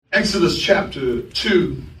Exodus chapter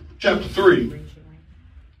 3.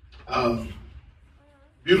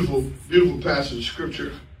 Beautiful passage of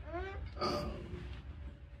scripture.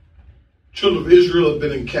 Children of Israel have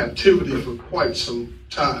been in captivity for quite some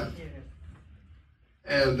time.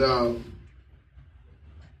 And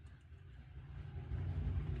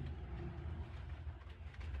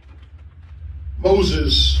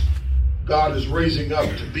Moses, God is raising up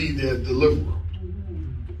to be their deliverer.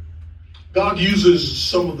 God uses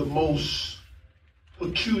some of the most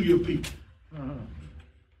peculiar people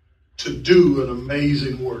to do an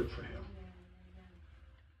amazing work for him.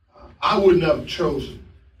 I wouldn't have chosen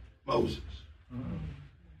Moses.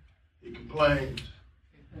 He complains.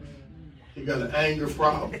 He got an anger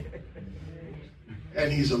problem.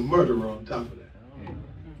 And he's a murderer on top of that.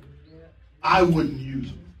 I wouldn't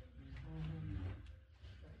use him.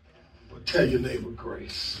 But tell your neighbor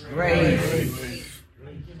grace. Grace.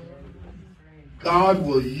 God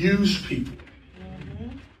will use people.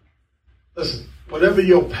 Listen, whatever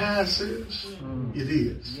your past is, it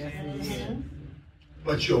is.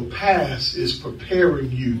 But your past is preparing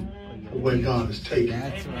you for where God is taking you.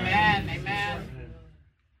 Amen.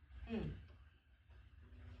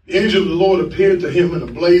 The angel of the Lord appeared to him in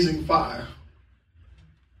a blazing fire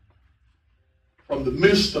from the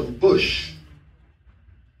midst of a bush.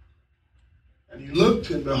 And he looked,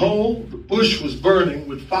 and behold, the bush was burning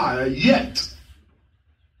with fire, yet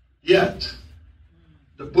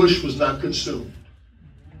the bush was not consumed.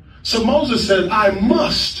 So Moses said, I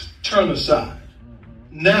must turn aside.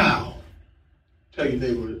 Now, tell your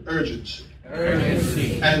neighbor, urgency.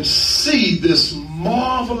 And see this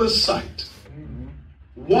marvelous sight.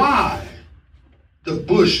 Why the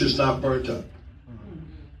bush is not burnt up.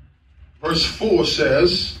 Verse 4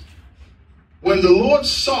 says, when the Lord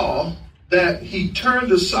saw that he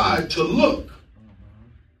turned aside to look,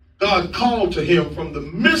 God called to him from the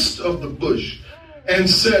midst of the bush and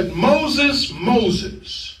said, Moses,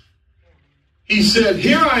 Moses. He said,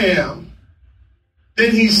 here I am.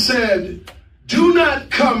 Then he said, do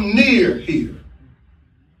not come near here.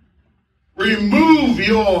 Remove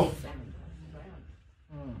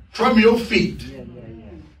from your feet.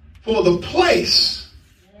 For the place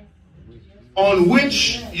on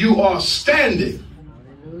which you are standing,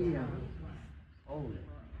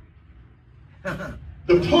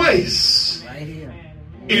 the place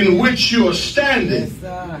in which you are standing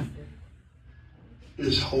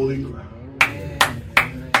is holy ground.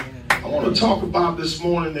 I want to talk about this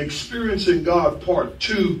morning Experiencing God Part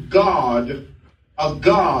 2, God, a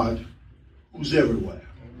God who's everywhere.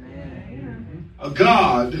 A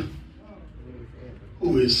God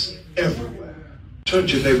who is everywhere. Turn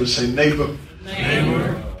to your neighbor and say, neighbor,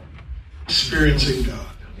 experiencing God.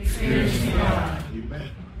 Amen.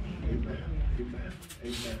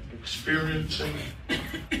 Experiencing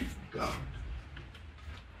God.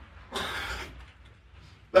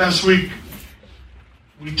 Last week,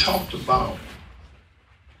 we talked about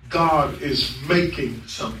God is making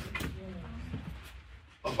something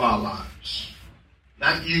of our lives.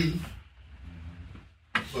 Not you,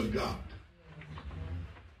 but God.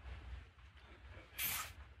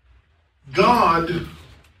 God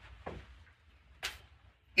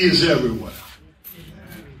is everywhere.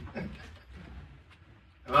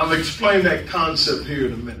 And I'll explain that concept here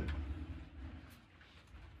in a minute.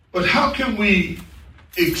 But how can we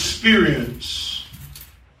experience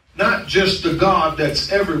not just the God that's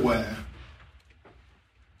everywhere,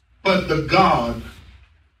 but the God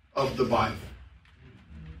of the Bible?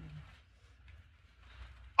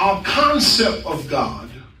 Our concept of God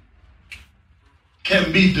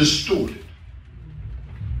can be distorted,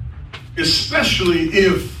 especially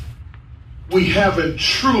if we haven't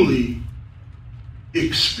truly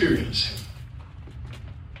experienced him.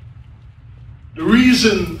 The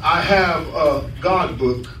reason I have a God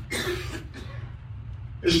book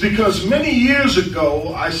is because many years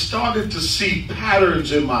ago I started to see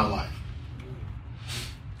patterns in my life.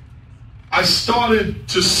 I started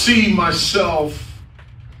to see myself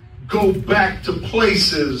go back to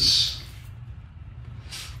places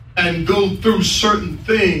and go through certain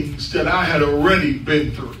things that I had already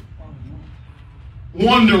been through,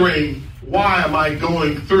 wondering, why am I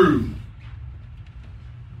going through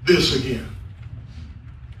this again?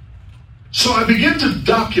 So I began to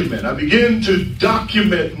document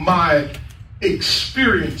my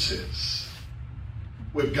experiences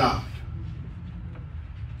with God.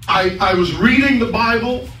 I was reading the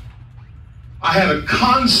Bible. I had a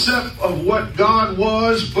concept of what God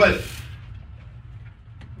was, but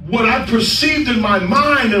what I perceived in my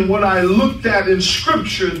mind and what I looked at in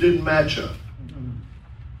Scripture didn't match up.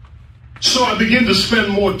 So I began to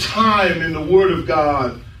spend more time in the Word of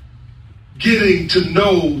God getting to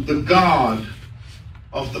know the God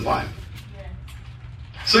of the Bible.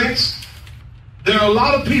 Saints, there are a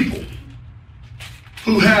lot of people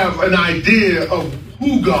who have an idea of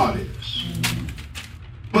who God is,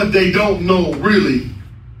 but they don't know really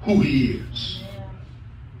who he is.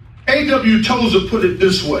 A.W. Tozer put it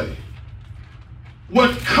this way: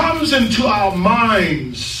 what comes into our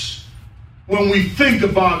minds when we think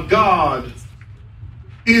about God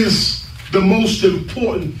is the most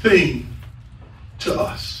important thing to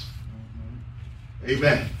us.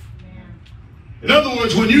 Amen. In other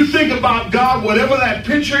words, when you think about God, whatever that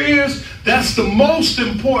picture is, that's the most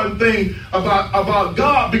important thing about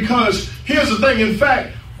God, because here's the thing. In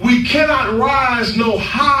fact, we cannot rise no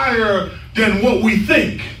higher than what we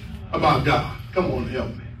think about God. Come on, help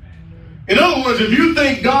me. In other words, if you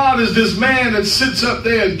think God is this man that sits up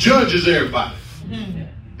there and judges everybody,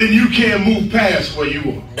 then you can't move past where you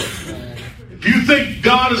are. If you think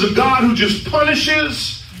God is a God who just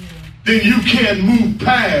punishes, then you can't move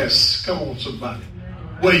past, come on somebody,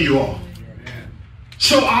 where you are.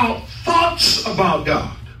 So our thoughts about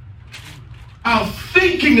God, our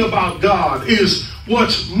thinking about God is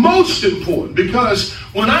what's most important, because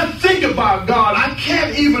when I think about God, I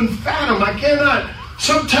can't even fathom, I cannot,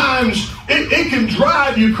 sometimes it can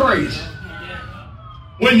drive you crazy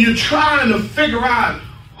when you're trying to figure out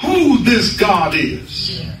who this God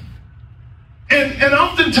is. And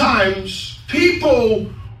oftentimes people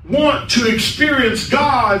want to experience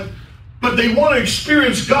God, but they want to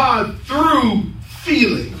experience God through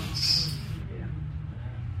feelings.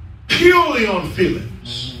 Purely on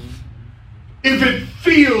feelings. If it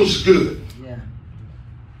feels good.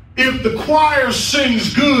 If the choir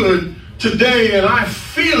sings good today and I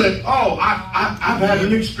feel it, I've had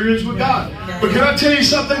an experience with God. But can I tell you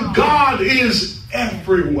something? God is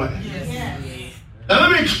everywhere. Now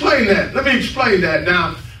let me explain that.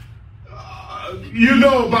 Now, you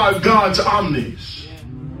know about God's omnis.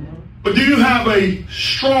 But do you have a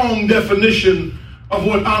strong definition of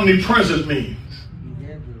what omnipresent means?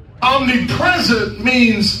 Omnipresent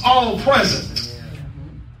means all present.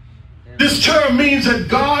 This term means that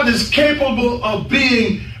God is capable of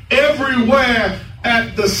being everywhere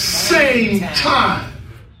at the same time.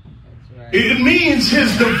 It means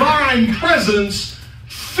his divine presence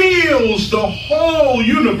fills the whole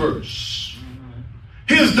universe.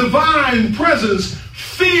 His divine presence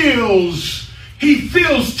fills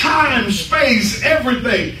time, space,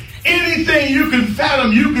 everything. Anything you can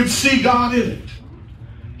fathom, you can see God in it.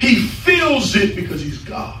 He fills it because he's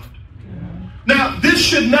God. Now, this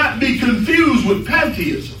should not be confused with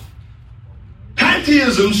pantheism.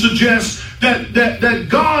 Pantheism suggests that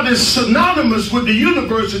God is synonymous with the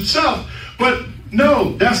universe itself. But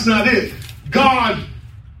no, that's not it. God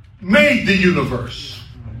made the universe.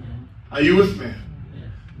 Are you with me?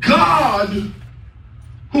 God,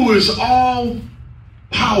 who is all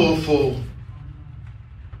powerful,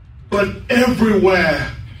 but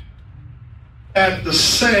everywhere at the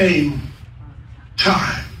same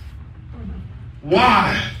time.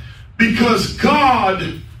 Why? Because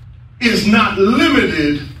God is not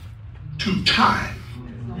limited to time.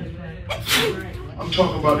 I'm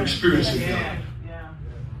talking about experiencing God.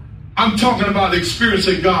 I'm talking about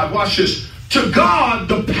experiencing God. Watch this. To God,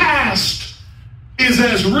 the past is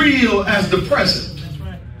as real as the present.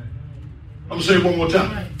 I'm going to say it one more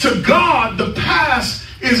time. To God, the past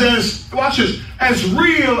is as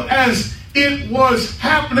real as it was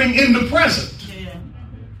happening in the present.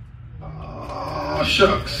 Oh,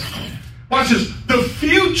 shucks. Watch this. The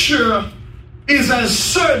future is as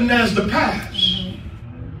certain as the past.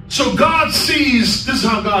 So God sees, this is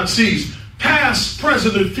how God sees, past,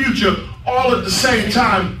 present, and future all at the same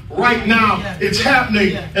time. Right now, it's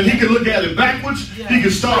happening, and he can look at it backwards. He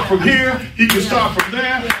can start from here. He can start from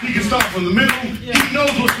there. He can start from the middle. He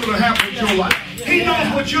knows what's going to happen in your life. He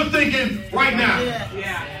knows what you're thinking right now.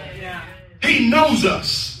 He knows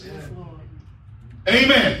us.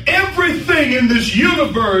 Amen. Everything in this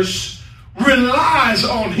universe relies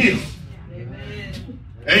on him.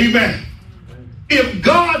 Amen. If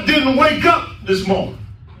God didn't wake up this morning,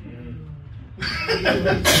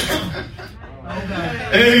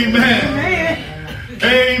 amen.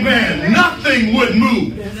 Amen. Nothing would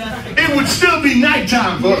move. It would still be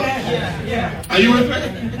nighttime for us. Are you with me?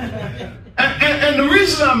 And the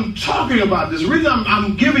reason I'm talking about this, the reason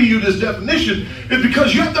I'm giving you this definition is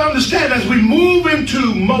because you have to understand, as we move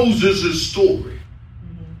into Moses' story,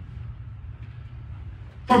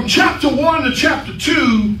 from chapter 1 to chapter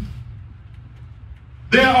 2,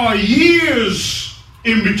 there are years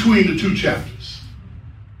in between the two chapters.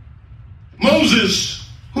 Moses,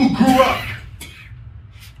 who grew up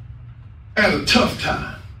at a tough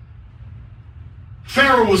time,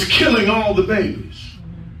 Pharaoh was killing all the babies.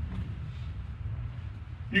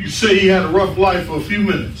 You could say he had a rough life for a few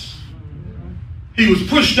minutes. He was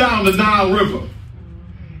pushed down the Nile River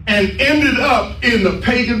and ended up in the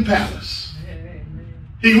pagan palace.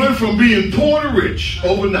 He went from being poor to rich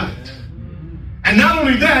overnight. And not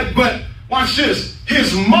only that, but watch this.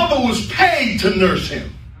 His mother was paid to nurse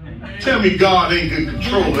him. Tell me God ain't in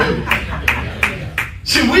control of everything.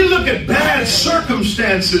 See, we look at bad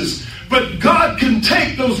circumstances, but God can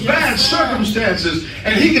take those bad circumstances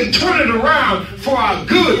and he can turn it around for our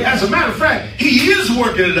good. As a matter of fact, he is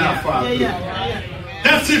working it out for our good.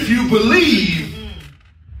 That's if you believe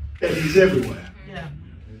that he's everywhere.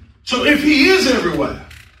 So if he is everywhere,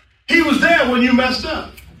 he was there when you messed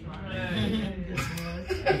up.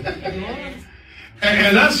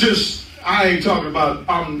 And that's just, I ain't talking about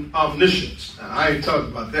omniscience. I ain't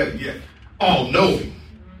talking about that yet. All-knowing.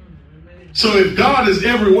 So if God is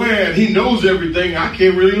everywhere and he knows everything, I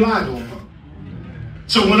can't really lie to him.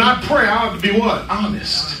 So when I pray, I have to be what?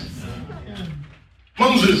 Honest.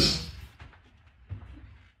 Moses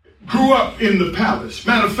grew up in the palace.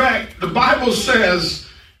 Matter of fact, the Bible says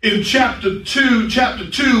in chapter 2,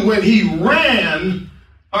 when he ran,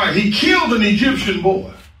 he killed an Egyptian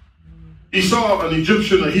boy. He saw an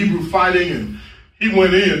Egyptian, a Hebrew fighting, and he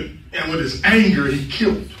went in, and with his anger, he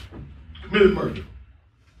committed murder.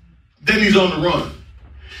 Then he's on the run.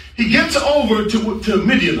 He gets over to the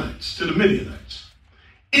Midianites.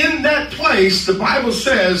 In that place, the Bible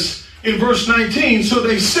says in verse 19, so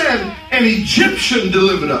they said, an Egyptian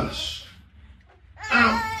delivered us.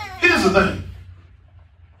 Now, here's the thing.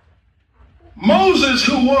 Moses,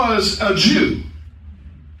 who was a Jew,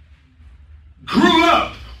 grew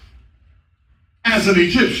up as an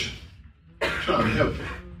Egyptian. I'm trying to help you.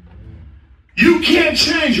 You can't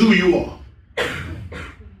change who you are.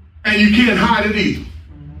 And you can't hide it either.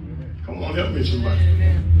 Come on, help me somebody.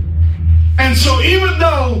 And so even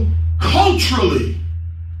though culturally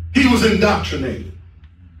he was indoctrinated,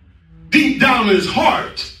 deep down in his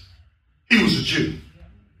heart, he was a Jew.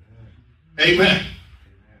 Amen.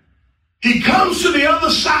 He comes to the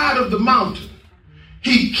other side of the mountain.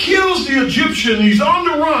 He kills the Egyptian. He's on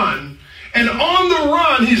the run. And on the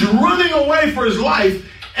run, he's running away for his life.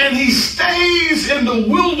 And he stays in the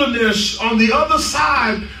wilderness on the other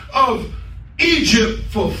side of Egypt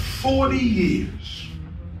for 40 years.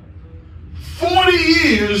 40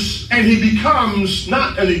 years, and he becomes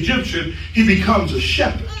not an Egyptian, he becomes a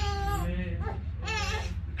shepherd.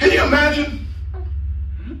 Can you imagine?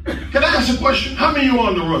 Can I ask a question? How many of you are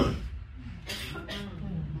on the run?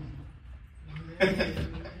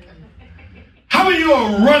 How many of you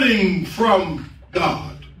are running from God?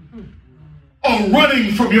 Or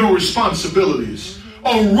running from your responsibilities?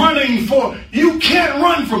 Or running for... You can't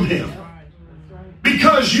run from him.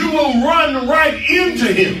 Because you will run right into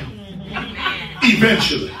him.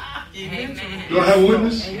 Eventually. Do I have a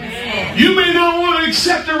witness? You may not want to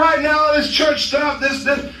accept it right now, this church stuff, this,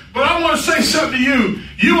 but I want to say something to you.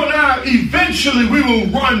 You and I, eventually, we will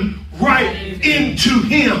run right into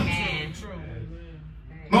him.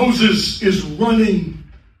 Moses is running.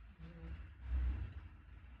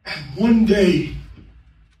 And one day,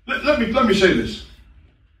 let me say this.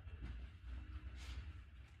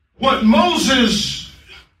 What Moses,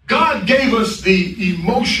 God gave us the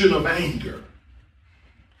emotion of anger.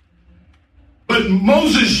 But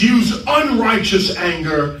Moses used unrighteous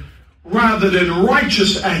anger rather than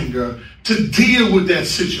righteous anger to deal with that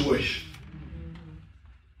situation.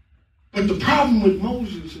 But the problem with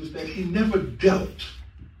Moses is that he never dealt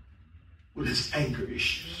with his anger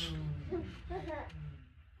issues.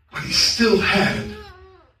 But he still had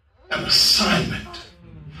an assignment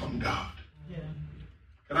from God.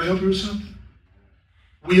 Can I help you with something?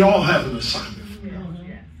 We all have an assignment from God.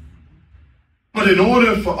 But in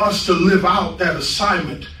order for us to live out that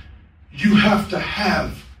assignment, you have to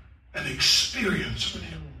have an experience with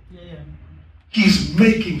him. He's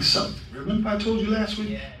making something. Remember I told you last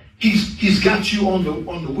week? He's got you on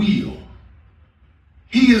the wheel.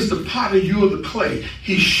 He is the potter, you are the clay.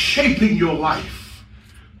 He's shaping your life.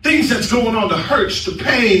 Things that's going on, the hurts, the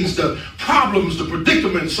pains, the problems, the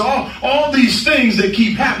predicaments, all these things that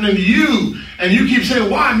keep happening to you. And you keep saying,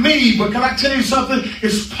 why me? But can I tell you something?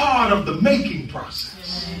 It's part of the making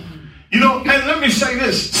process. You know, and let me say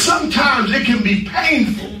this. Sometimes it can be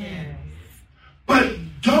painful. But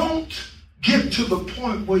don't get to the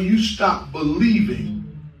point where you stop believing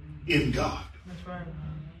in God.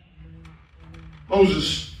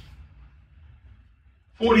 Moses,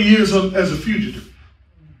 40 years as a fugitive.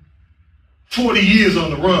 40 years on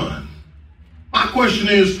the run. My question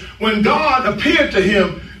is, when God appeared to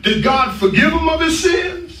him, did God forgive him of his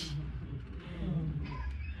sins?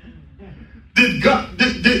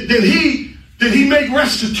 Did he make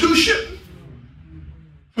restitution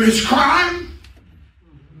for his crime?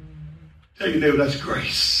 Tell your neighbor, that's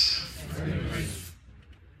grace.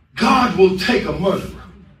 God will take a murderer,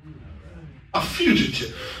 a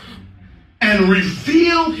fugitive, and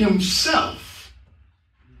reveal himself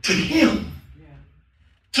to him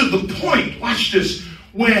to the point, watch this,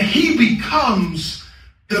 where he becomes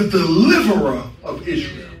the deliverer of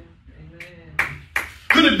Israel.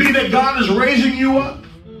 Could it be that God is raising you up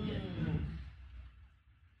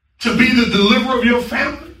to be the deliverer of your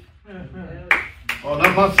family? Oh,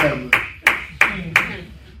 not my family.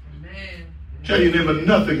 Tell your neighbor,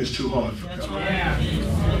 nothing is too hard for God.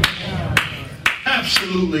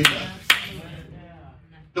 Absolutely nothing.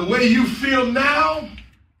 The way you feel now,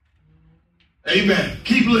 amen,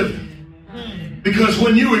 keep living. Because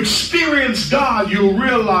when you experience God, you'll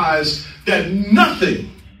realize that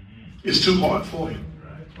nothing is too hard for him.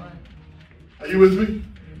 Are you with me?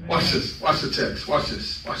 Watch this. Watch the text. Watch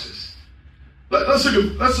this. Watch this. Let's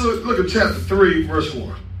look at chapter 3, verse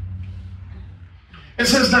 1. It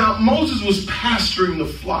says, now Moses was pasturing the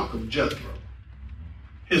flock of Jethro,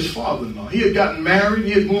 his father-in-law. He had gotten married.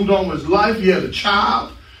 He had moved on with his life. He had a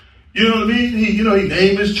child. You know what I mean? He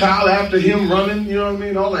named his child after him running. You know what I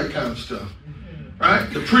mean? All that kind of stuff. Right?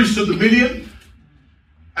 The priest of the Midian.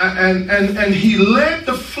 And he led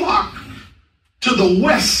the flock to the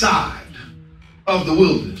west side of the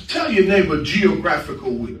wilderness. Tell your neighbor,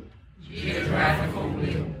 geographical will. Geographical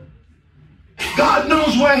will. God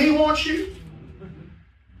knows where he wants you.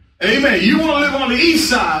 Amen. You want to live on the east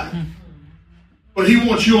side, but he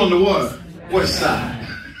wants you on the what? West side.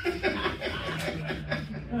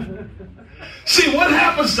 See, what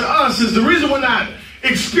happens to us is the reason we're not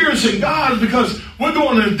experiencing God is because we're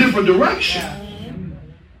going in a different direction.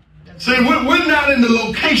 See, we're not in the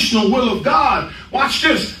locational will of God. Watch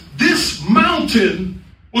this. This mountain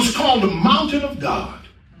was called the mountain of God.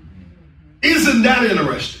 Isn't that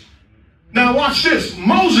interesting? Now watch this.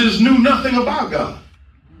 Moses knew nothing about God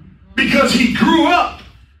because he grew up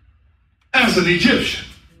as an Egyptian.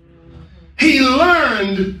 He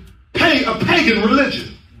learned a pagan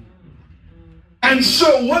religion. And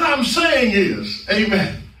so what I'm saying is,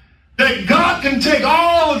 amen, that God can take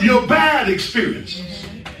all of your bad experiences.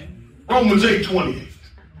 Romans 8:28.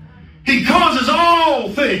 He causes all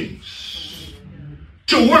things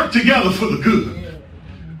to work together for the good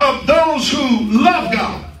of those who love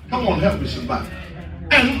God. Come on, help me somebody.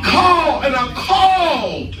 And are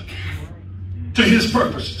called to his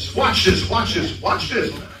purposes. Watch this, watch this, watch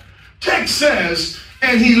this. Text says,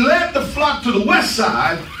 and he led the flock to the west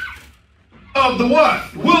side of the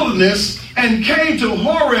what? Wilderness, and came to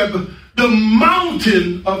Horeb, the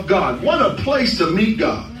mountain of God. What a place to meet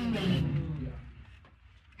God.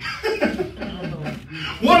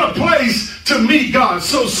 What a place to meet God.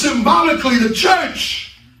 So symbolically, the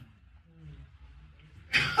church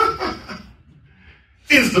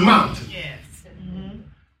is the mountain. Yes.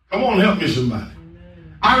 Come on, help me somebody.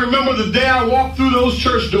 I remember the day I walked through those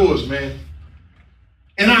church doors, man,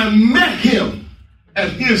 and I met him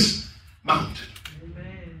at his mountain.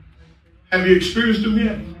 Have you experienced him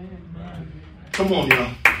yet? Come on,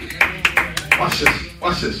 y'all. Watch this.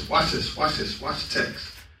 Watch this. Watch this. Watch this. Watch the text.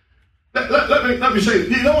 Let me say,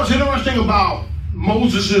 you know what's interesting about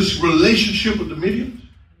Moses' relationship with the Midians?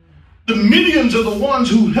 The Midians are the ones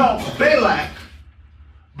who helped Balak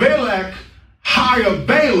hire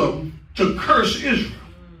Balaam to curse Israel.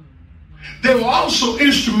 They were also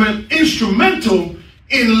instrumental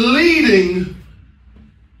in leading,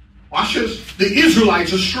 watch this, the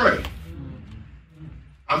Israelites astray.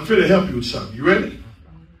 I'm fit to help you with something. You ready?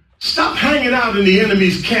 Stop hanging out in the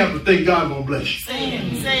enemy's camp and think God's going to bless you. Say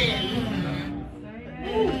it.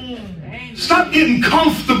 Stop getting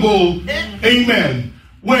comfortable, amen,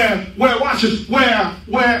 where watch this,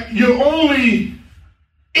 where your only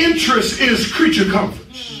interest is creature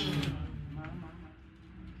comforts.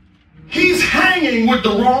 He's hanging with the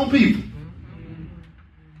wrong people.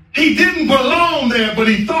 He didn't belong there, but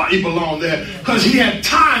he thought he belonged there because he had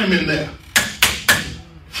time in there.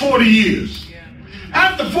 40 years.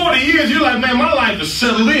 After 40 years, you're like, man, my life is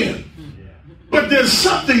settled in. But there's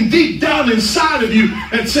something deep down inside of you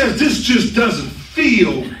that says this just doesn't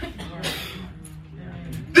feel.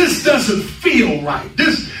 This doesn't feel right.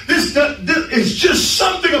 This is just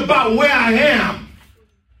something about where I am.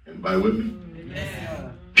 Anybody with me?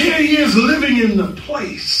 Here he is living in the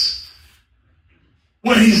place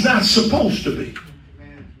where he's not supposed to be.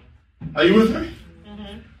 Are you with me?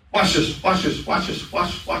 Watch this, watch this, watch this,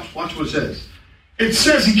 watch what it says. It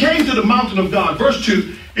says he came to the mountain of God. Verse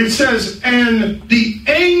 2, it says, and the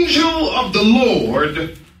angel of the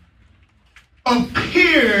Lord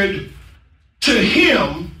appeared to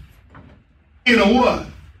him in a what?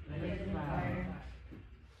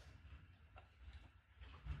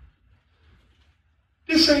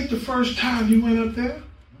 This ain't the first time you went up there.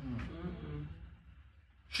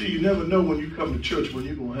 See, you never know when you come to church when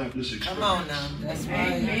you're going to have this experience. Come on now. That's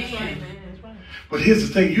right. But here's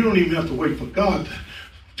the thing. You don't even have to wait for God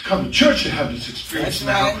to come to church to have this experience. That's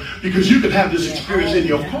now. Right. Because you can have this experience in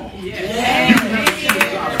your home. Yeah. You can have this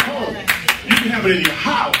experience at home. You can have it in your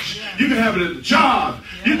house. You can have it at the job.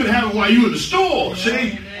 You can have it while you're in the store.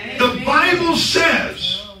 See, the Bible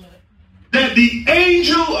says that the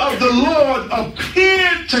angel of the Lord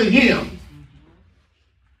appeared to him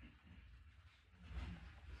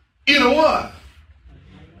in a what?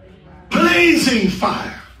 Blazing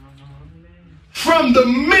fire from the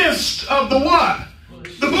midst of the what?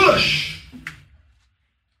 The bush.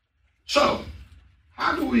 So,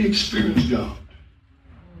 how do we experience God?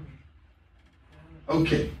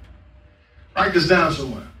 Okay. Write this down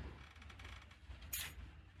somewhere.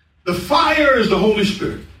 The fire is the Holy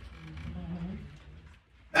Spirit.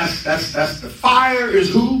 That's the fire is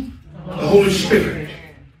who? The Holy Spirit.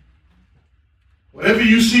 Whenever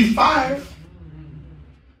you see fire,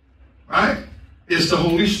 right, it's the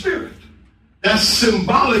Holy Spirit. That's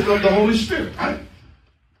symbolic of the Holy Spirit, right?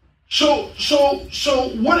 So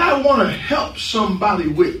what I want to help somebody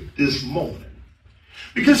with this morning,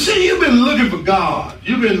 because see, you've been looking for God.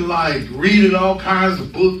 You've been like reading all kinds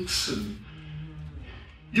of books, and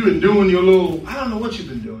you've been doing your little, I don't know what you've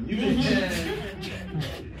been doing. You've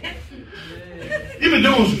been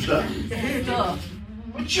doing some stuff.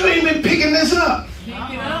 But you ain't been picking this up. Pick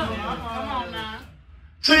it up. Come on now.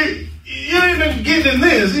 See, you ain't been getting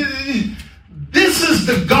this. This is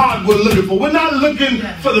the God we're looking for. We're not looking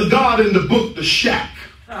for the God in the book, The Shack,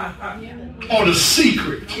 or The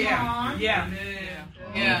Secret. Yeah.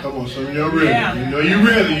 Come on, son, you're ready. Yeah. You know you're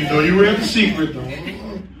ready. You know you read The Secret, though.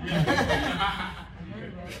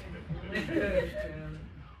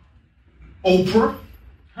 Oprah,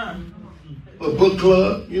 a book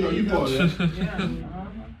club. You know you part of that.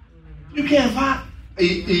 You can't find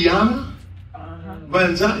Iyanla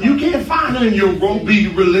Vanzant. You can't find her in your Roby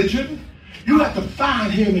religion. You have to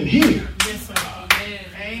find him in here. Yes, sir.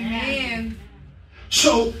 Amen.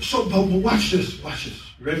 So, but watch this. Watch this.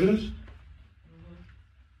 You ready for this?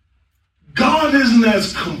 God isn't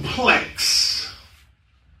as complex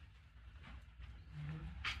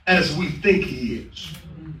as we think he is.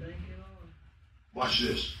 Watch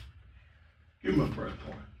this. Give him a prayer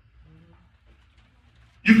point.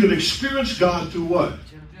 You can experience God through what?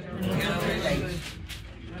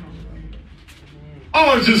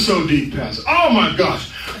 Oh, it's just so deep, Pastor. Oh my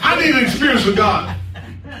gosh. I need an experience with God.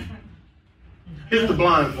 Hit the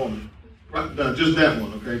blind for me. Right now, just that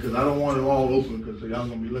one, okay? Because I don't want it all open because y'all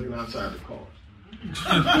going to be looking outside the cars.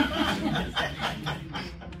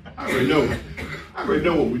 I already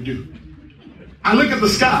know what we do. I look at the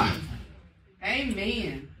sky.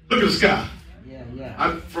 Amen. Look at the sky.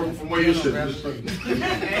 Yeah. From where you're sitting. You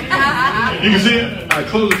can see it? All right,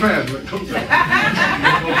 close the fast. Man. Close the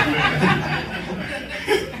fast.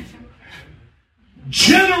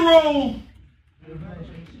 General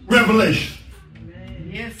revelation.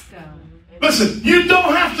 Yes, God. Listen, you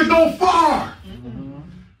don't have to go far.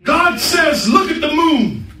 God says, look at the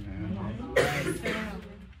moon.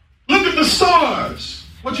 Look at the stars.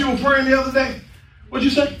 What you were praying the other day? What'd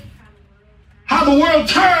you say? How the world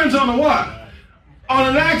turns on a what? On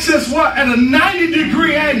an axis what? At a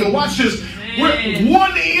 90-degree angle. Watch this. We're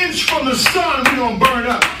 1 inch from the sun, we're going to burn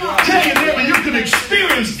up. Tell your neighbor, you can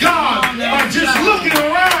experience God by just looking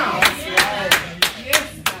around.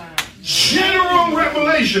 General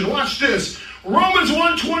revelation. Watch this. Romans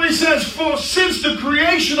 1:20 says, for since the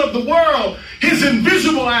creation of the world, his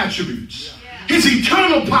invisible attributes, his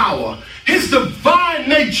eternal power, his divine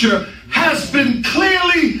nature has been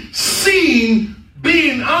clearly seen,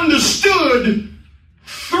 being understood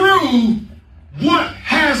through what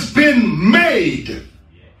has been made.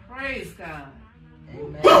 Praise God.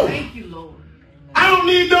 Whoa. Thank you, Lord. I don't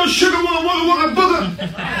need no sugar wugga booger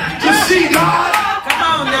to see God. Come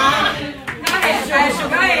on now.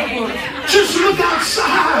 Just look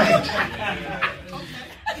outside.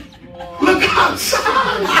 Look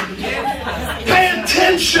outside. Pay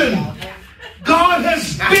attention. God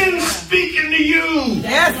has been speaking to you.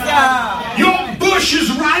 Yes, sir. Your bush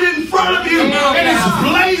is right in front of you, and it's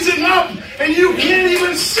blazing up, and you can't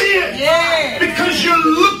even see it. Yeah. Because you're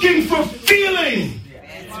looking for feeling.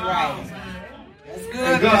 That's right. That's good.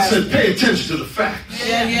 And God said, pay attention to the facts.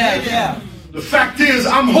 Yeah. The fact is,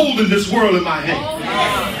 I'm holding this world in my hand.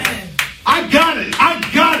 I got it,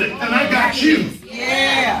 and I got you.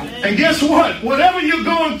 Yeah. And guess what? Whatever you're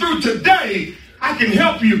going through today, I can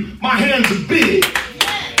help you. My hands are big.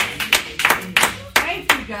 Thank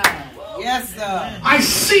you, God. Yes, sir. I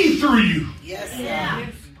see through you. Yes, sir.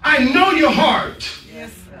 I know your heart.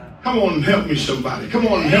 Yes, sir. Come on and help me, somebody. Come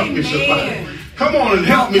on and help me, somebody. Come on and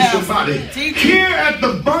help me, somebody. Here at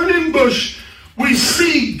the burning bush, we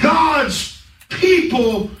see God's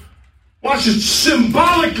people, watch it,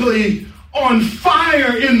 symbolically on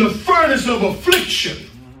fire in the furnace of affliction.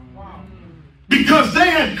 Because they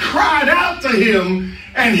had cried out to him,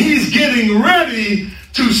 and he's getting ready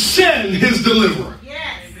to send his deliverer.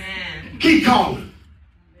 Yes. Amen. Keep calling.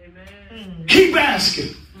 Amen. Keep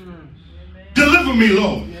asking. Deliver me,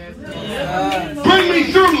 Lord. Bring me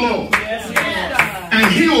through, Lord.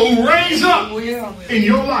 And he will raise up in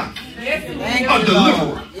your life a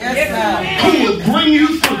deliverer who will bring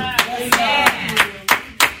you through.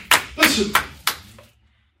 Listen,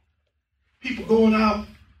 people going out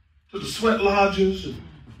to the sweat lodges and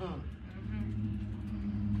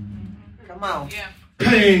come on,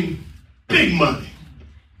 paying big money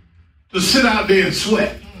to sit out there and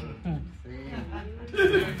sweat.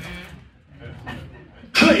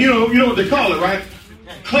 You know what they call it, right?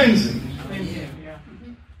 Cleansing.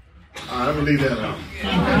 I'm going to leave that out.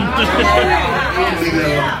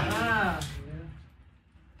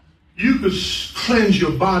 You could cleanse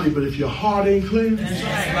your body, but if your heart ain't cleansed,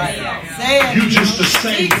 you're just the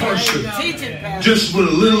same person, just with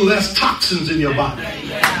a little less toxins in your body.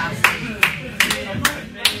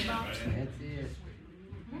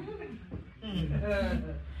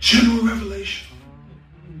 General revelation.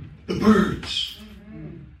 The birds.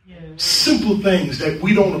 Simple things that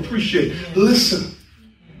we don't appreciate. Listen.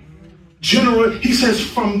 He says,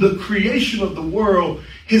 from the creation of the world,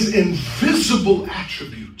 his invisible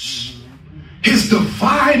attributes, his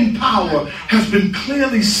divine power has been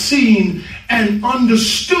clearly seen and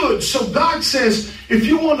understood. So God says, if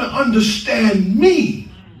you want to understand me,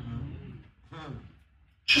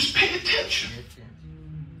 just pay attention.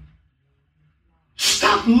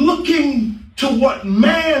 Stop looking to what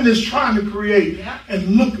man is trying to create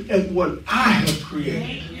and look at what I have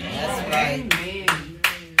created. That's right.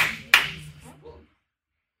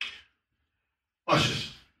 Watch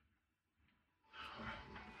this.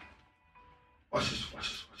 Watch this.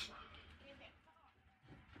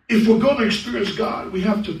 If we're going to experience God, we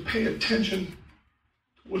have to pay attention to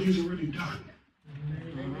what he's already done.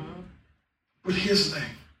 But here's the thing.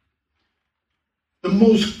 The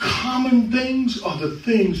most common things are the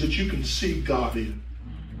things that you can see God in.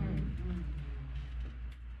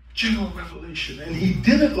 General revelation. And he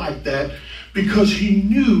did it like that because he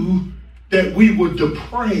knew that we were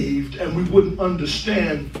depraved and we wouldn't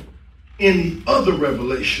understand any other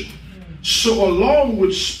revelation. So along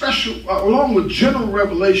with general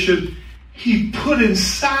revelation, he put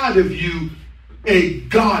inside of you a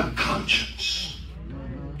God conscience.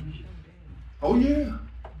 Oh yeah.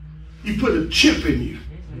 He put a chip in you.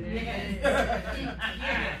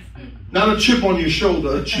 Not a chip on your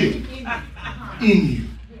shoulder, a chip in you.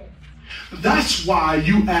 That's why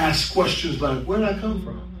you ask questions like, where did I come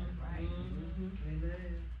from?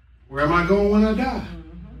 Where am I going when I die?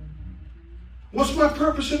 What's my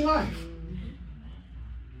purpose in life?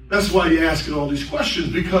 That's why you're asking all these questions,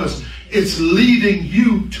 because it's leading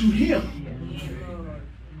you to him.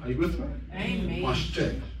 Are you with me? Amen. Watch the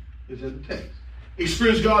text. It's in the text.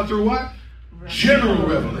 Experience God through what? General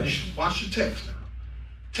revelation. Watch the text now.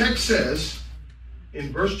 Text says,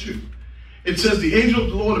 in verse 2, it says, the angel of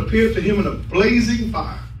the Lord appeared to him in a blazing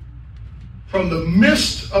fire from the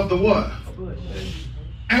midst of the what?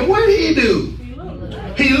 And what did he do?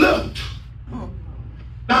 He looked.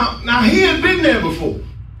 Now he had been there before.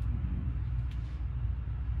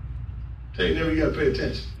 Tell you, never you got to pay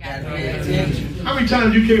attention. How many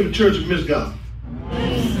times you came to church and missed God?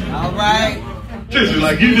 All right. Seriously,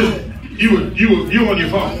 like you were on your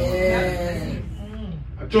phone.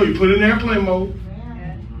 I told you, put it in airplane mode.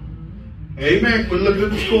 Amen. Quit looking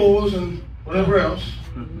at the scores and whatever else.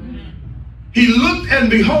 He looked, and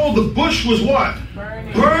behold, the bush was what?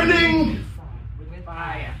 Burning with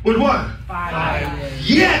fire. With what? Fire.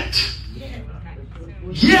 Yet.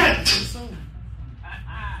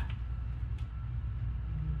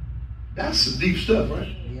 That's some deep stuff,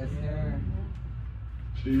 right? Yes, sir.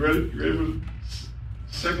 So you ready? You ready for the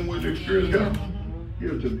second way to experience God?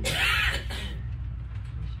 Give it to me.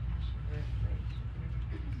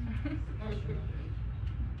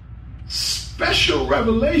 Special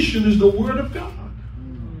revelation is the word of God.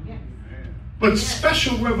 But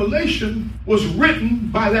special revelation was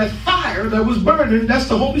written by that fire that was burning. That's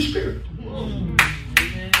the Holy Spirit.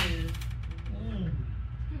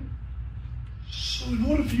 So in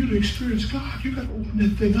order for you to experience God, you got to open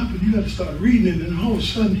that thing up and you got to start reading it, and all of a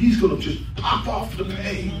sudden he's going to just pop off the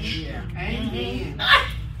page. Amen.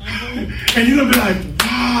 And you're going to be like,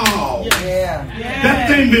 wow. Yeah. That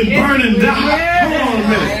thing been burning down. Hold on a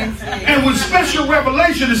minute. And with special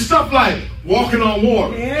revelation, it's stuff like walking on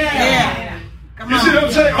water. Yeah. Come You on. see what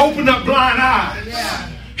I'm saying? Open up blind eyes. Yeah.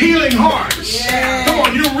 Healing hearts. Yeah. Come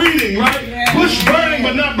on, you're reading, right? Yeah. Bush burning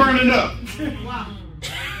but not burning up.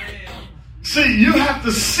 See, you have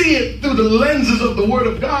to see it through the lenses of the Word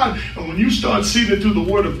of God. And when you start seeing it through the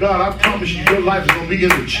Word of God, I promise you your life is going to begin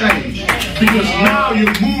to change. Because now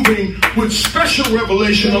you're moving with special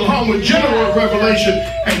revelation along with general revelation.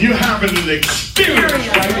 And you're having an experience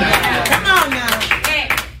right now. Come on now.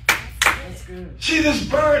 See,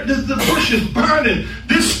 the bush is burning.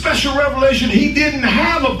 This special revelation, he didn't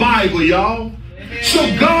have a Bible, y'all. So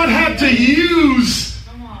God had to use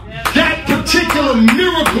that particular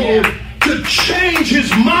miracle to change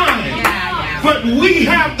his mind. But we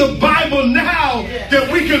have the Bible now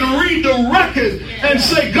that we can read the record and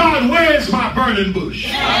say, God, where's my burning bush?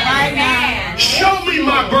 Show me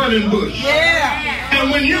my burning bush. Yeah.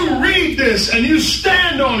 And when you read this and you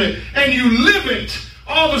stand on it and you live it,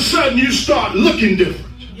 all of a sudden you start looking different,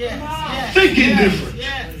 thinking different,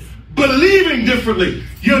 believing differently.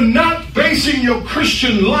 You're not basing your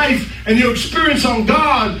Christian life and your experience on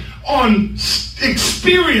God on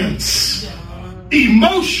experience,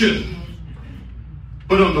 emotion,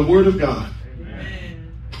 but on the Word of God.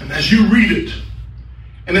 And as you read it,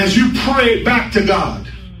 and as you pray it back to God,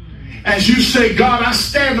 as you say, God, I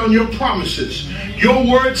stand on your promises. Your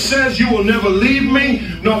word says you will never leave me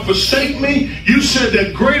nor forsake me. You said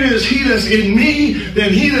that greater is he that's in me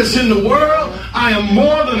than he that's in the world. I am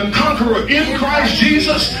more than a conqueror in Christ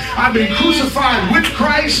Jesus. I've been crucified with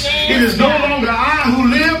Christ. It is no longer I who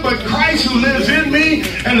live, but Christ who lives in me.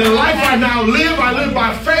 And the life I now live, I live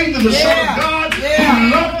by faith in the Son of God who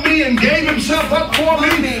loved me and gave himself up for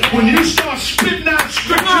me. When you start spitting out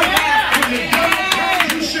scripture, when the devil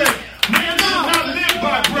comes, you said, man should not live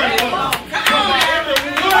by bread alone, but every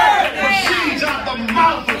word proceeds out the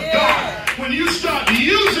mouth of God. When you start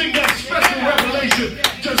using that special revelation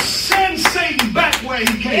to send Satan back where he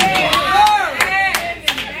came from.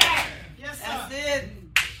 That's it.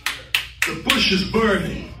 The bush is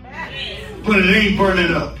burning, but it ain't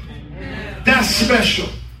burning up. That's special.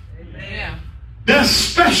 That's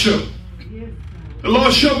special. The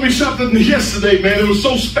Lord showed me something yesterday, man. It was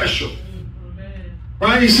so special.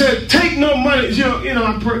 Right? He said, take no money. You know,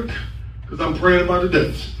 I pray because I'm praying about the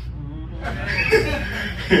debts.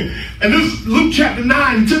 And this Luke chapter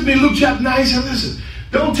 9. He took me to Luke chapter 9. He said, listen,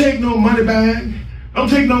 don't take no money bag. Don't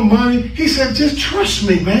take no money. He said, just trust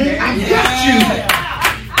me, man. I got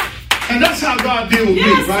you. And that's how God deals with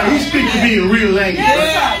me, right? He speaks to me in real language.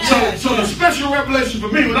 Right? So the special revelation for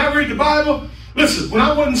me, when I read the Bible, listen, when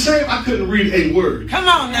I wasn't saved, I couldn't read a word. Come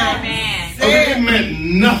on now. Okay, it meant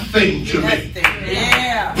nothing to me.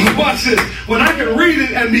 Yeah. But watch this. When I can read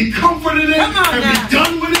it and be comforted in it and now. be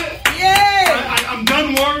done with it, I'm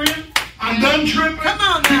done worrying. I'm done tripping. Come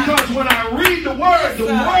on now. Because when I read the word, the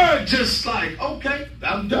word just like, okay,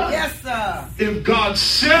 I'm done. Yes, sir. If God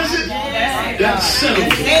says it, that's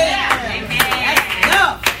settled. That's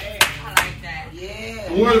enough. I like that. Yeah.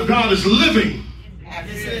 The word of God is living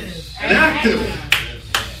and active,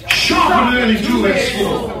 sharper than any two-edged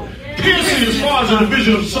sword, piercing as far as the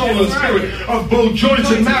division of soul and spirit, of both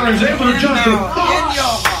joints and marrows, able to judge the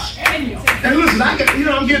thoughts. And listen, I'm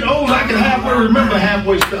getting old. I can halfway remember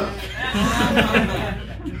halfway stuff.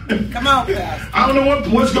 Come on, Pastor. I don't know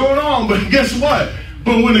what's going on, but guess what?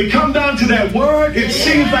 But when it comes down to that word, it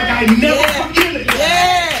seems like I never forget it.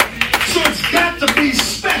 Yeah. So it's got to be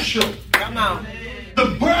special. Come on.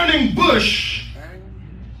 The burning bush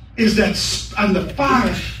is that, and the fire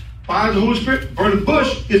of the Holy Spirit, burning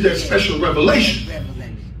bush is that special revelation.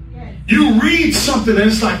 You read something and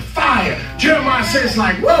it's like fire. Jeremiah says it's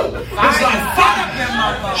like, whoa, it's like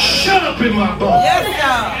fire. Shut up in my bones. Yes,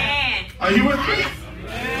 sir. Are you with me?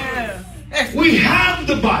 Yes. We have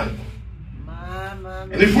the Bible. My.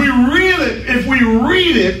 And if we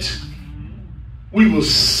read it, we will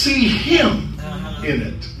see him in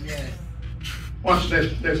it. Yes. Watch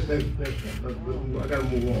this. I gotta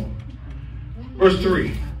move on. Verse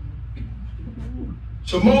 3.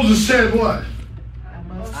 So Moses said what?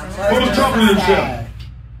 Moses talking to himself.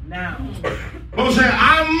 Now. Moses said,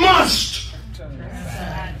 I must.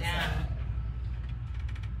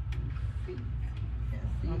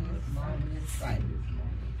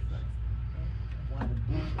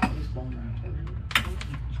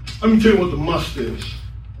 Let me tell you what the must is.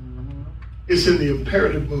 It's in the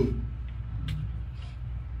imperative mood.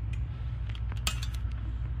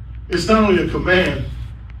 It's not only a command,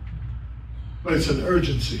 but it's an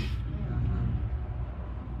urgency.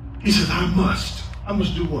 He says, I must. I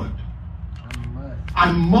must do what?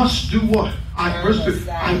 I must do what? I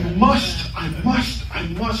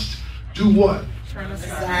must do what? Turn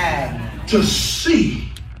aside. To see.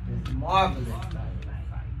 It's marvelous.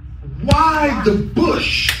 Why the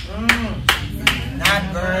bush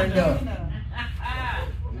Not burned up.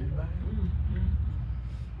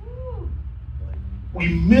 we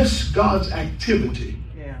miss God's activity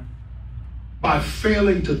by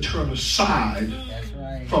failing to turn aside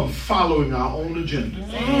from following our own agenda.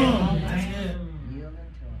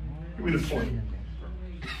 Give me the point.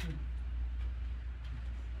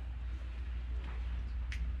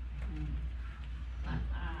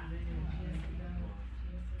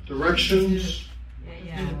 Directions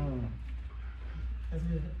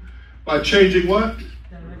by changing what?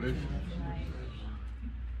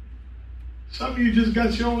 Some of you just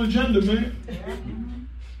got your own agenda, man.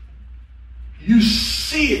 You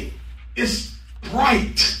see it. It's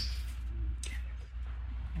bright.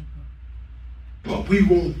 But we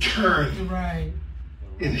won't turn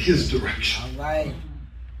in his direction. All right.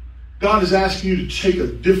 God is asking you to take a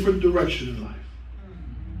different direction in life.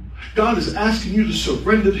 God is asking you to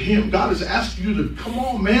surrender to him. God is asking you to, come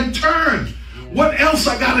on, man, turn. What else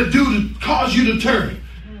I got to do to cause you to turn?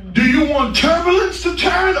 Do you want turbulence to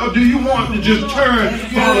turn, or do you want to just turn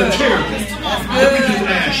voluntarily? Let me just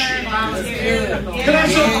ask you. Can I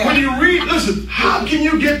say, when you read, listen, how can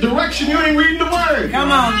you get direction? You ain't reading the word.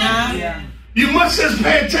 Come on now. You must just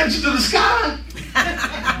pay attention to the sky.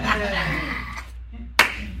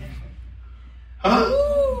 Huh?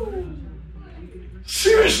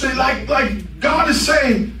 Seriously, like God is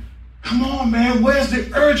saying, come on, man, where's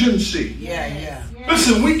the urgency? Yeah.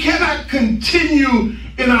 Listen, we cannot continue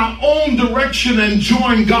in our own direction and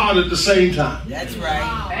join God at the same time. That's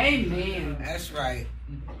right. Amen. That's right.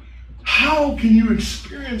 How can you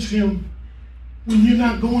experience him when you're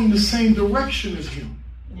not going the same direction as him?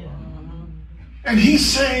 And he's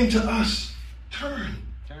saying to us, turn.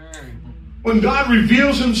 When God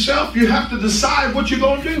reveals himself, you have to decide what you're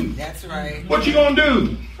going to do. That's right. What you going to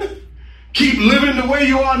do? Keep living the way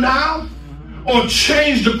you are now, or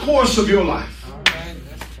change the course of your life?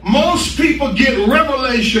 Most people get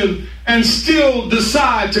revelation and still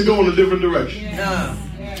decide to go in a different direction.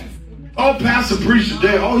 Oh, Pastor preached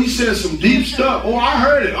today. Oh, he said some deep stuff. Oh, I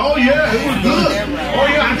heard it. Oh, yeah, it was good. Oh,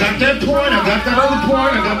 yeah, I got that point. I got that other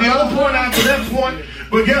point. I got the other point after that point.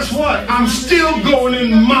 But guess what? I'm still going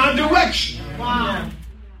in my direction.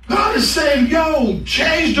 God is saying, yo,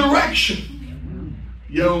 change direction.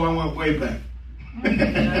 Yo, I went way back.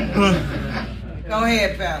 Go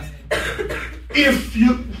ahead, Pastor. If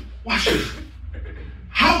you, watch this.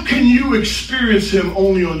 How can you experience him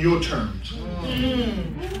only on your terms?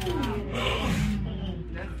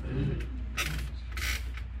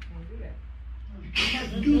 You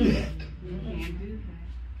can't do that.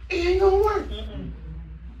 It ain't gonna work.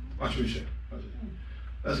 Watch what he said.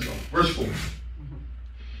 Let's go. Verse 4.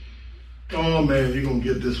 Oh man, you're gonna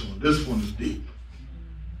get this one. This one is deep.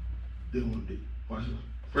 This one is deep. Watch this.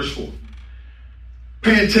 Verse 4.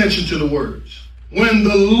 Pay attention to the words. When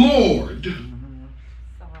the Lord.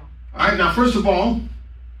 All right, now first of all,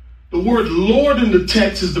 the word Lord in the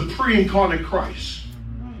text is the pre-incarnate Christ.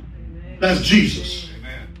 That's Jesus.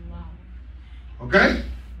 Okay?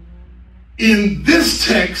 In this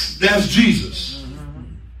text, that's Jesus.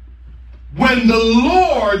 When the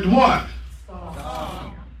Lord, what?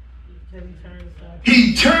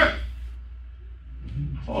 He turned.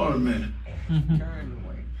 Hold on a minute.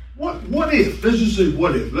 What if? Let's just say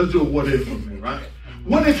what if. Let's do a what if for me, right?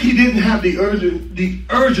 What if he didn't have the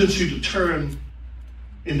urgency to turn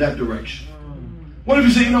in that direction? What if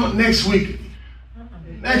you say, you know what, next week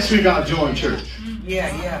I'll join church.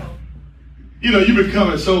 Yeah. You know, you've been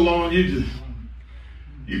coming so long, you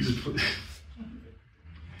just put,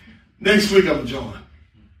 next week I'm going to join.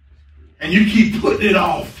 And you keep putting it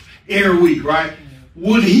off every week, right?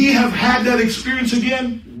 Would he have had that experience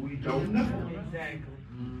again? We don't know.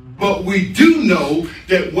 But we do know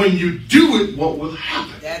that when you do it, what will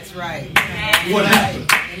happen? That's right. What happened?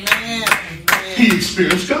 Amen. He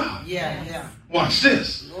experienced God. Yeah. Watch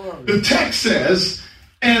this. The text says,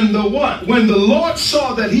 and the what? When the Lord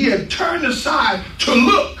saw that he had turned aside to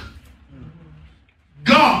look,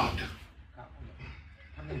 God.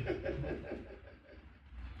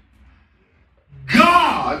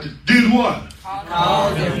 God did what?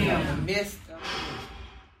 Called him in the midst of.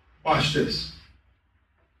 Watch this.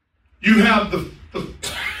 You have the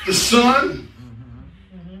Son.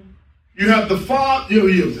 You have the Father. You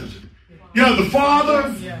have the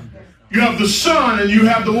Father, You have the Son and you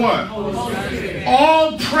have the what?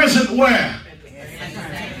 All present where?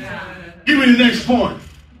 Give me the next point.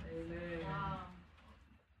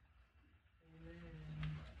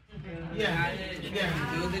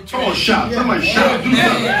 Come on, shout. Somebody shout. Do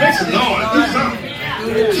something. Make some noise. Do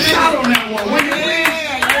something. Shout on that one. Will you please?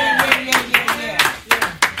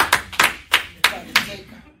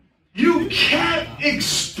 You can't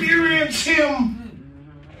experience him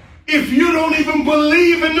if you don't even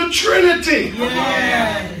believe in the Trinity.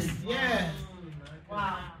 Yes. Yes.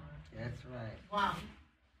 Wow. That's right. Wow.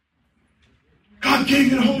 God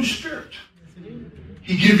gave you the Holy Spirit.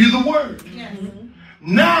 He gave you the Word. Yes.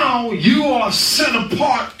 Now you are set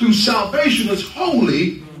apart through salvation as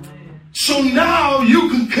holy. So now you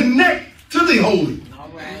can connect to the holy. All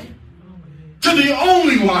right. To the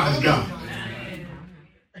only wise God.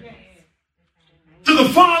 To the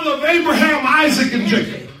Father of Abraham, Isaac, and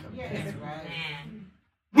Jacob.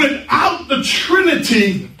 Without the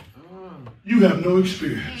Trinity, you have no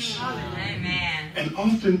experience. Amen. And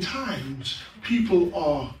oftentimes, people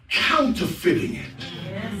are counterfeiting it.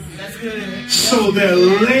 That's good. So they're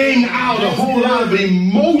laying out a whole lot of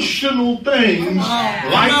emotional things.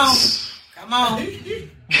 Lights, Come on.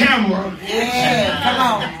 camera. Yeah, come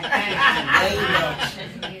on.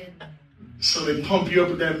 There you go. So they pump you up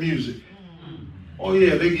with that music. Oh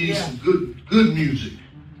yeah, they give you some good music.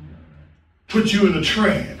 Put you in a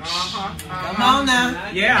trance. Come on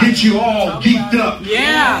now. Yeah. Get you all geeked up.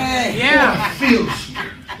 Yeah. Oh, Yeah. it feels.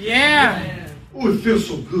 Yeah. Oh, it feels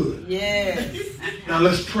so good. Yes. Now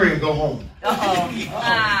let's pray and go home.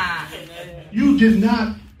 Ah. You did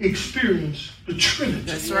not experience the Trinity.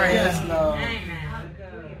 That's right. Yes, Lord.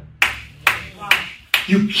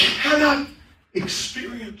 You cannot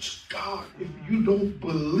experience God if you don't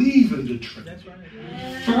believe in the Trinity.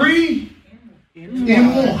 3 in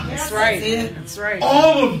 1. That's right. That's right.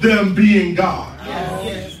 All of them being God.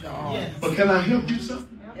 Yes, Lord. But can I help you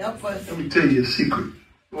something? Help us. Let me tell you a secret.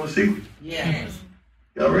 You want a secret? Yes.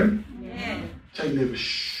 Y'all ready? Yeah. Tell your neighbor,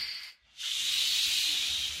 shh.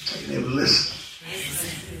 Tell your neighbor, listen.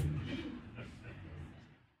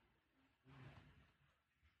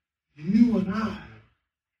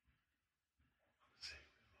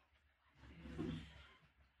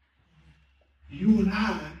 You and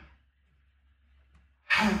I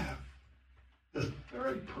have the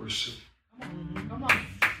third person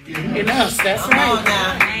In us. That's Come on right.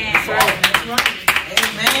 now. That's right.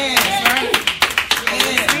 Amen. That's right.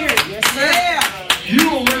 Yeah. Yes, sir. Yeah. You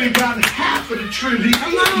already got half of the Trinity.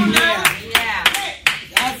 Come on now. Yeah.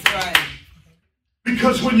 That's right.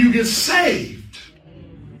 Because when you get saved,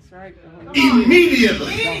 That's right.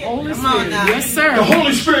 immediately The Holy Come on Spirit. now. Yes, sir. the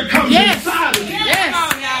Holy Spirit comes Yes. inside of you, Yes. Come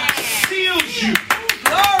on now. seals you,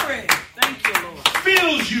 Glory. Thank you, Lord.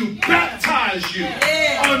 fills you, baptizes you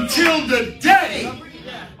Yeah. until the day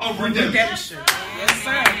of redemption. Redemption. Yes,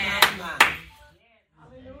 sir.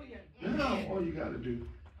 Now all you got to do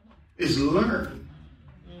is learn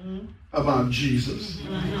about Jesus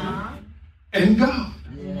and God.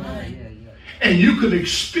 And you can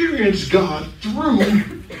experience God through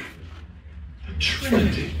the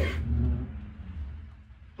Trinity.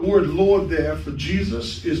 The word Lord there for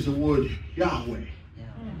Jesus is the word Yahweh.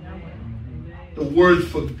 The word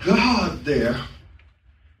for God there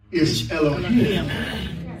is Elohim.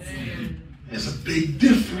 There's a big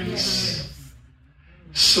difference.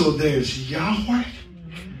 So there's Yahweh.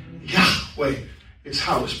 Yahweh is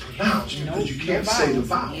how it's pronounced because you can't say the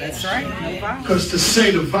vowels. That's right. No problem. Because to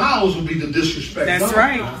say the vowels will be to disrespect That's God.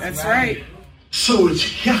 right. That's right. So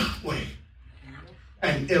it's Yahweh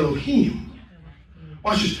and Elohim.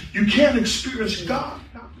 Watch this. You can't experience God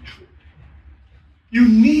without the Trinity. You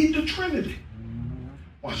need the Trinity.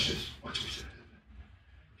 Watch this. Watch what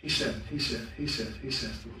he said. He said,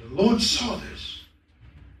 when the Lord saw this,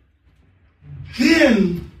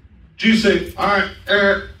 then Jesus said, all right,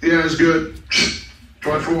 yeah, it's good.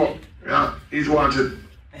 24. Yeah, he's watching.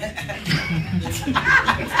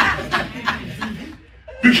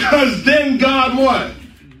 Because then God what?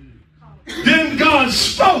 Then God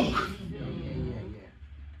spoke.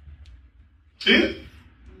 See it?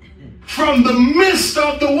 From the midst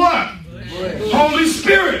of the what? Holy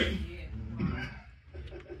Spirit.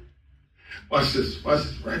 Watch this. Watch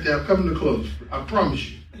this. Right there. I'm coming to close. I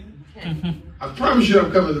promise you. I promise you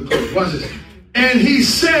I'm coming to close. Watch this. And he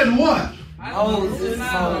said what?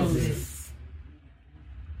 Moses.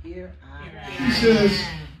 Here I am. He says,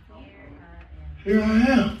 here I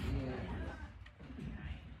am.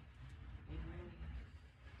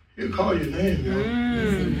 He'll call your name,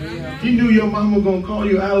 y'all. He knew your mama was going to call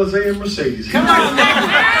you Alizé and Mercedes. Come on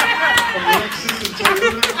now.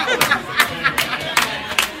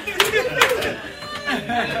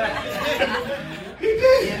 He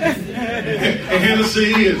did. And Hennessy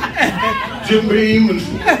and Jim Beam and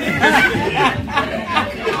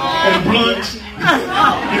Blunt.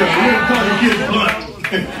 You know, you don't call your kid Blunt.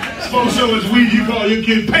 Smoke so much weed, you call your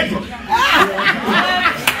kid Paper.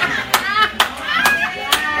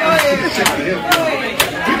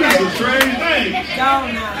 We do some strange things.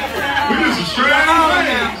 We do some strange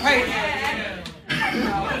things.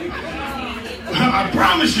 I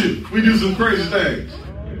promise you, we do some crazy things.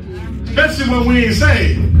 Especially when we ain't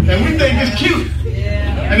saved. And we think it's cute.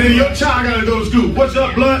 And then your child got to go to school. What's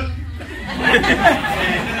up, Blunt?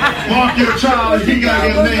 Mark your child if he got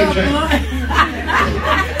his name changed.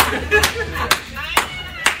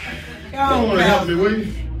 Don't want to help me, will you?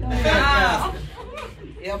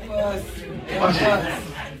 Help us. Watch Help us.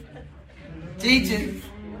 Teach us.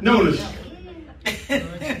 Notice,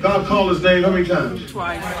 God called his name how many times?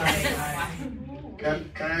 Twice.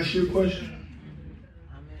 Can I ask you a question?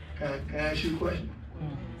 Can I ask you a question?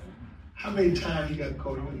 How many times you got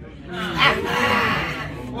called your name?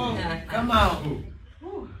 Come on.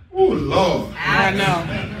 Oh, Lord. I know.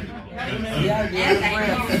 Y'all get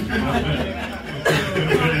breath.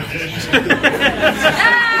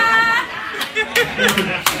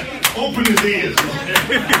 Open his ears, Lord.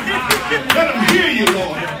 Let him hear you,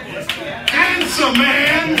 Lord. Answer,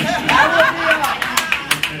 man.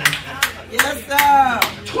 Yes, sir.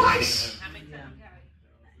 Twice.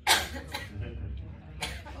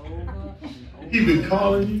 He been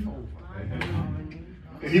calling you.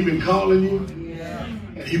 And he been calling you.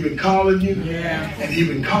 And he been calling you. And he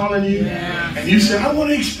been calling you. And you said, I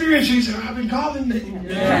want to experience you. He said, I've been calling you.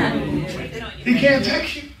 He can't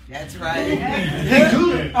text you. That's right. He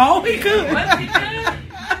could. Oh, he could.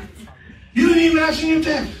 You didn't even answer your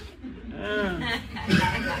text.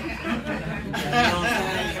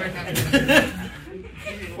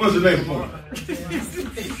 What's the next point?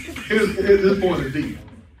 Here's this point is deep.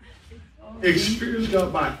 Experience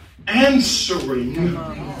God by answering.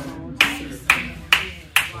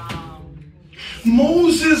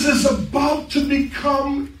 Moses is about to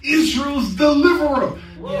become Israel's deliverer.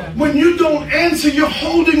 When you don't answer, you're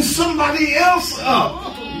holding somebody else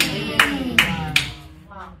up.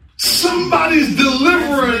 Somebody's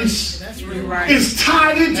deliverance is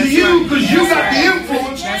tied into you because you got the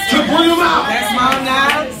influence to bring them out. That's my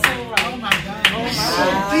now. So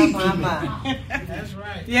deep to me. That's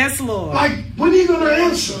right. Yes, Lord. Like, when are you going to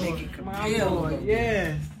answer? Come on, Lord.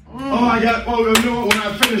 Yes. Oh, I got, oh, you know what, when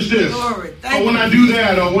I finish this, Glory. or Thank when you. I do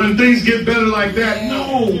that, or when things get better like that.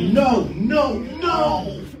 No.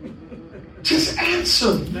 Just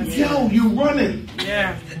answer. Yo, you running.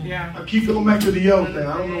 Yeah. I keep going back to the yo thing.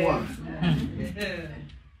 I don't know why.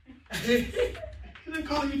 He didn't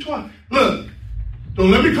call you twice. Look, don't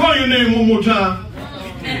let me call your name one more time.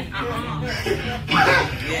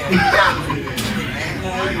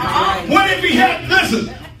 What if he had, listen,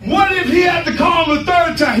 what if he had to call him the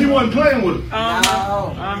third time? He wasn't playing with him.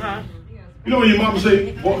 You know when your mama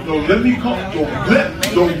say, well, don't let me call your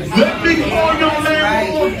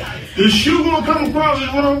name one more. The shoe gonna come across his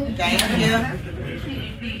room? Thank you.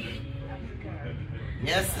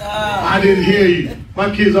 Yes, sir. I didn't hear you. My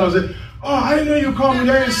kids always say, oh, I didn't know you were calling me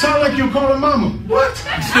daddy. It sounded like you were calling mama. What?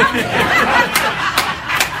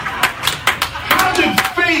 How did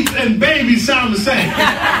faith and baby sound the same? I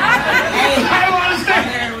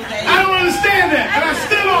don't understand that. And I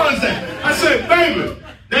still don't understand. I said, baby,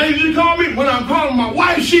 daddy, you call me? When I'm calling my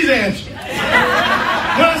wife, she's answering. When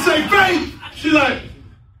I say faith, she's like,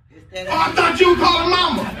 oh, I thought you were calling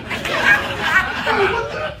mama.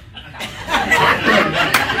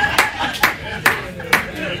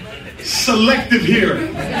 Selective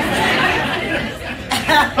hearing.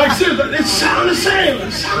 Like seriously, it sounds the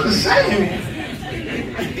same.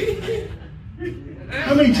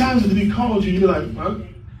 How many times did he call you? You're like, huh?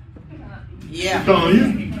 Yeah. He calling you?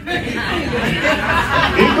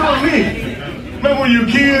 He called me. Remember when you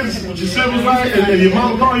were kids, what your siblings like, and your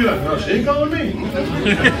mom called you like, no, she ain't calling me.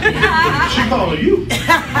 She calling you.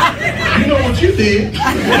 You know what you did.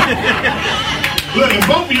 Look, and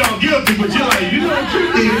both of y'all guilty, but you're like, you know what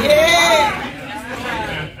you did.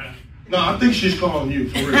 Yeah. No, I think she's calling you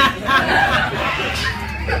for real.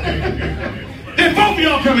 Then both of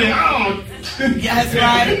y'all come in. Oh. That's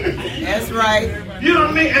right. That's right. You know what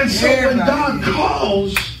I mean? And so when God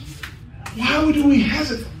calls, why do we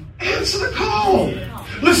hesitate? Answer the call.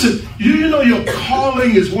 Listen, you know your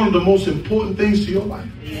calling is one of the most important things to your life.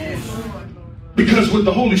 Yes. Because with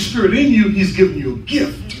the Holy Spirit in you, He's giving you a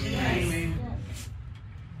gift. Yes.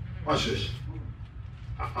 Watch this.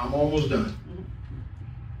 I'm almost done.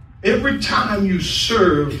 Every time you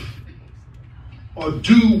serve or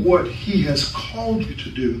do what he has called you to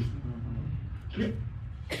do,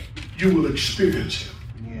 you will experience him.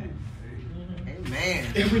 Amen.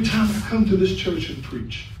 Every time I come to this church and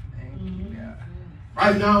preach,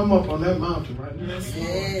 right now I'm up on that mountain right now.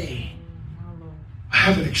 I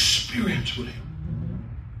have an experience with him.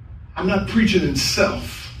 I'm not preaching in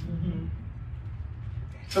self.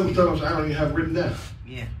 Sometimes I don't even have it written down.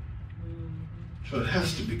 Yeah. So it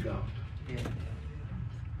has to be God. Yeah.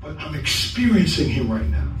 But I'm experiencing him right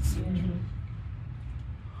now.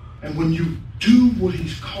 And when you do what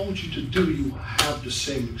he's called you to do, you will have the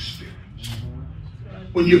same experience.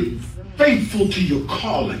 When you're faithful to your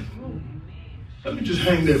calling. Let me just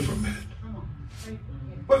hang there for a minute.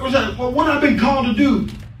 What was that? Well, what I've been called to do?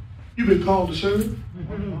 You've been called to serve?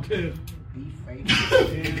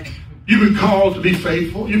 You've been called to be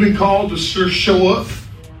faithful. You've been called to show up.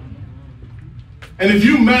 And if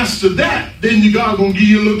you master that, then God going to give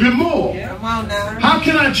you a little bit more. Come on now. How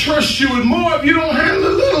can I trust you with more if you don't handle the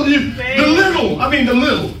little? The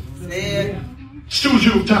little.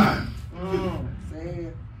 Stewardship of time.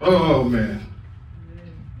 Oh, man.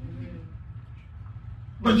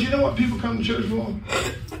 But you know what people come to church for?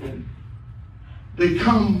 They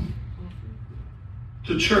come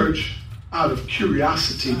to church out of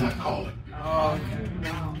curiosity, not calling.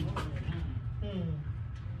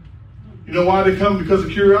 You know why they come? Because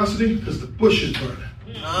of curiosity? Because the bush is burning.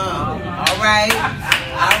 All right.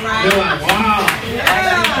 They're like, wow.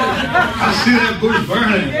 I see that bush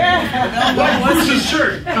burning. Like Bruce's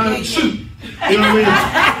shirt, suit. You know what I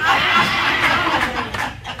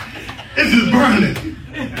mean? This is burning.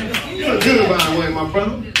 You look good, by the way, my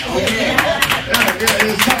brother. Yeah,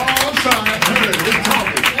 it's I'm sorry. It's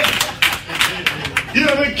talking. You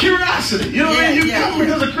know, the curiosity. You know what I mean? You come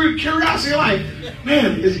because of curiosity. You're like,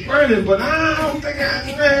 man, it's burning, but I don't think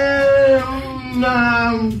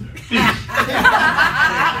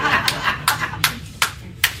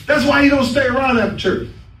That's why you don't stay around after church.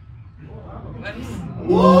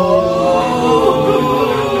 Whoa.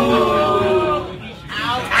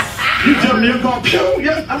 You tell me you're going, pew,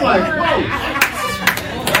 yeah. I'm like, whoa.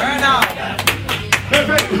 Burn off.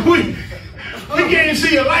 We can't even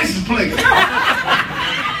see your license plate.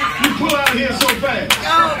 You pull out of here so fast.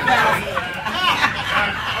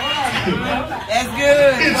 That's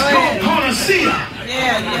good. It's called Panacea.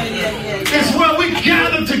 Yeah. It's where we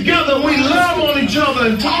gather together, we love on each other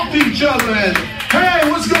and talk to each other and, hey,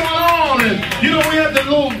 what's going on? And, you know, we have the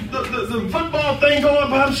football thing going,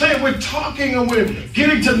 but I'm saying we're talking and we're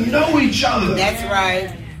getting to know each other. That's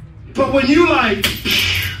right. But when you like,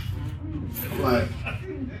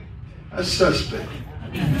 that's suspect.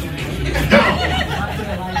 Gone.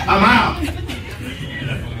 I'm out.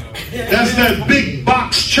 That's that big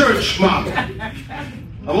box church model. I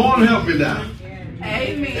want to help you now.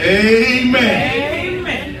 Amen.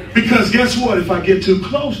 Because guess what? If I get too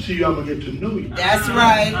close to you, I'm going to get to know you. That's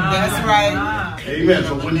right. Amen.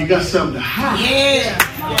 But when you got something to hide. Yeah.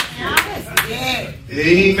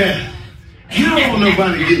 Amen. You don't want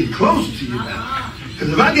nobody getting close to you now. Because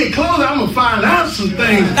if I get closer, I'm going to find out some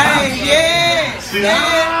things. See,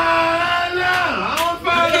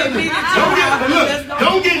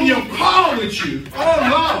 don't get in your car with you. Oh,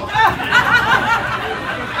 Lord.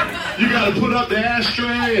 You got to put up the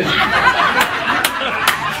ashtray.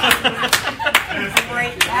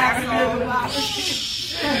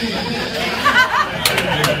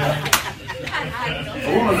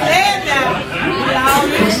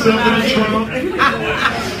 Put stuff in the trunk.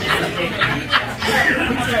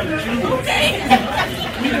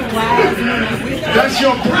 That's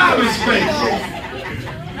your private space.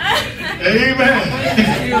 Amen.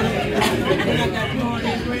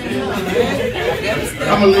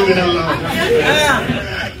 I'm going to leave that alone.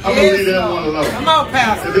 I'm going to leave that one alone. Come on,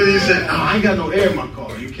 Pastor. And then he said, no, I ain't got no air in my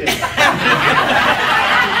car. You can't.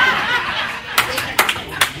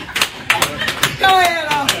 Go ahead,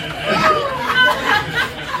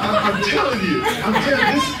 I'm telling you,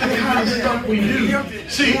 this is the kind of stuff we do.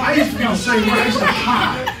 See, I used to be the same way. I used to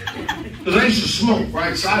hide. Because I used to smoke,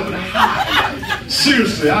 right? So I would hide.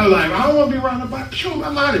 Seriously, I was like, I don't want to be around the bike.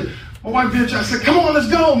 I'm out of it. My wife bitch, I said, come on, let's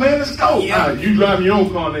go, man, let's go. Yep. All right, you driving your own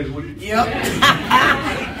car next week. Yep.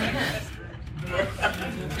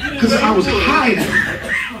 Because I was hiding.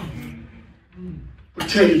 But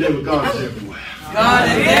tell you, that God is everywhere. God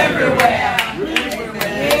is everywhere.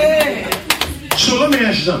 So let me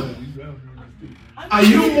ask you something. Are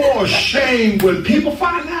you more ashamed when people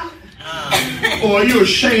find out? Or are you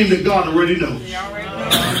ashamed that God already knows?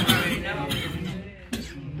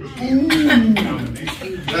 Ooh,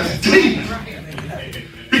 that's deep.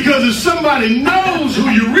 Because if somebody knows who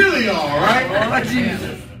you really are, right?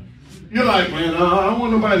 You're like, man, I don't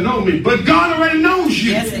want nobody to know me. But God already knows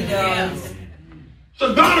you. Yes, He does.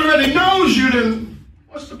 So God already knows you, then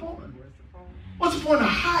what's the point? What's the point of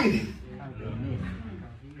hiding?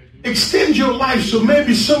 Extend your life so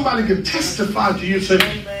maybe somebody can testify to you and say,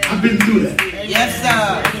 I've been through that. Yes,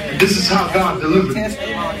 sir. And this is how God delivered me.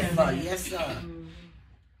 Testimony for you. Yes, sir.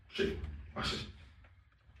 See, watch this.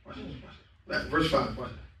 Watch this. Watch this. Verse 5. Watch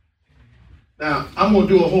this. Now, I'm going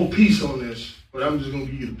to do a whole piece on this, but I'm just going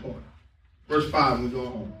to give you the point. Verse 5, we go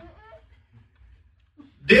on.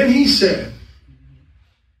 Then he said,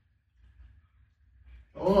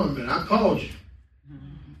 hold on a minute, I called you.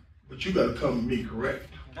 But you got to come to me correct.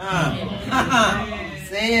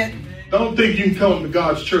 Say it. Don't think you can come to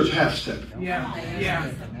God's church half-stepping. Yeah.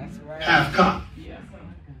 That's right. Half-cocked.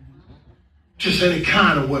 Just any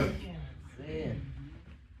kind of way. Say it.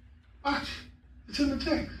 Watch. It's in the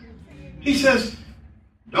text. He says,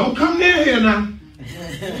 don't come near here now.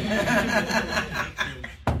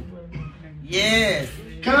 Yes.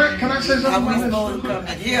 Can I say something Are we about supposed to come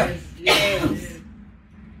this? in here? Yes.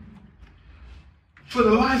 For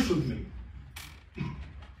the life of me,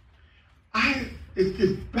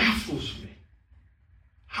 it baffles me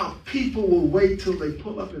how people will wait till they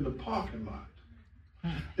pull up in the parking lot.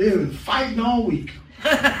 They've been fighting all week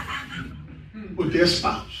with their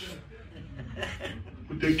spouse,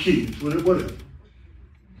 with their kids, with whatever.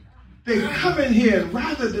 They come in here and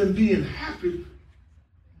rather than being happy,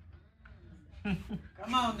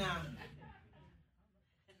 Come on now.